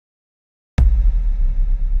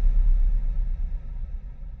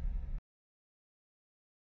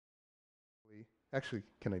Actually,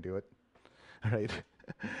 can I do it? All right.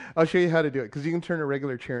 I'll show you how to do it because you can turn a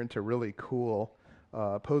regular chair into a really cool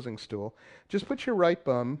posing stool. Just put your right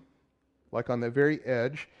bum like on the very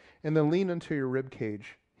edge and then lean until your rib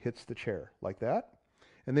cage hits the chair like that.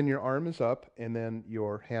 And then your arm is up and then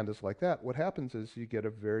your hand is like that. What happens is you get a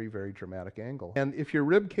very, very dramatic angle. And if your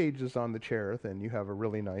rib cage is on the chair, then you have a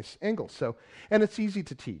really nice angle. So, and it's easy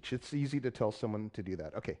to teach. It's easy to tell someone to do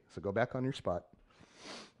that. Okay, so go back on your spot.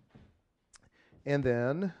 And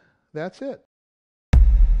then that's it.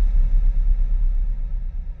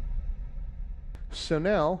 So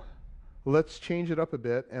now let's change it up a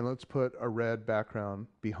bit and let's put a red background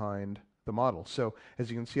behind the model. So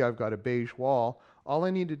as you can see, I've got a beige wall. All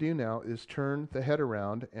I need to do now is turn the head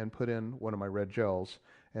around and put in one of my red gels,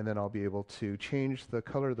 and then I'll be able to change the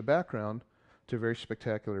color of the background to a very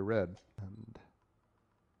spectacular red. And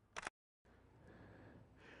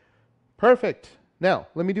perfect. Now,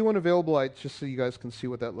 let me do one available light just so you guys can see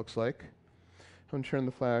what that looks like. I'm going to turn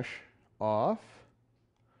the flash off,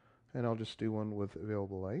 and I'll just do one with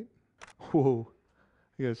available light. Whoa,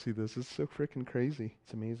 you guys see this? It's so freaking crazy.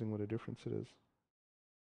 It's amazing what a difference it is.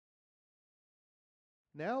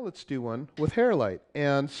 Now let's do one with hair light.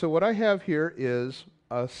 And so what I have here is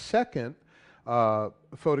a second Photox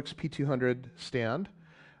P200 stand.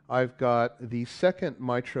 I've got the second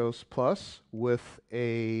Mitros Plus with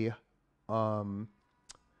a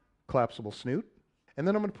collapsible snoot. And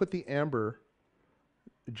then I'm going to put the amber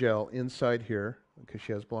gel inside here because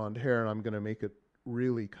she has blonde hair, and I'm going to make it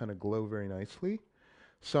really kind of glow very nicely.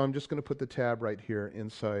 So I'm just going to put the tab right here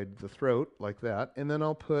inside the throat like that, and then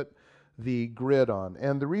I'll put the grid on.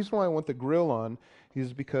 And the reason why I want the grill on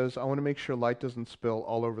is because I want to make sure light doesn't spill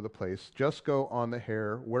all over the place. Just go on the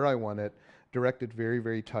hair where I want it, direct it very,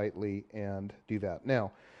 very tightly, and do that.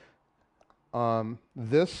 Now,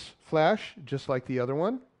 this flash, just like the other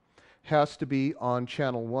one, has to be on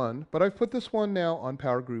channel 1, but I've put this one now on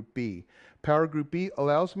power group B. Power group B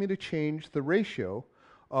allows me to change the ratio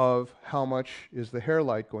of how much is the hair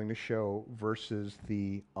light going to show versus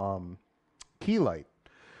the key light.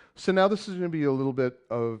 So now this is going to be a little bit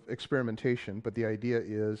of experimentation, but the idea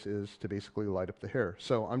is to basically light up the hair.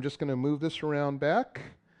 So I'm just going to move this around back,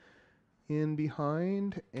 in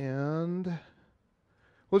behind, and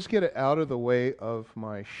let's get it out of the way of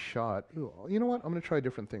my shot. Ooh, you know what? I'm going to try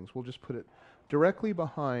different things. We'll just put it directly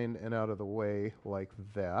behind and out of the way like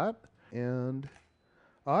that. And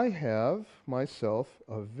I have myself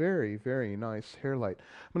a very, very nice hair light.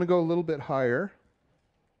 I'm going to go a little bit higher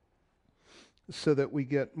so that we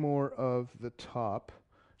get more of the top.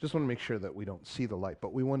 Just want to make sure that we don't see the light,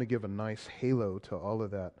 but we want to give a nice halo to all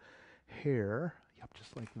of that hair. Yep,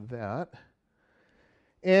 just like that.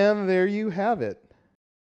 And there you have it.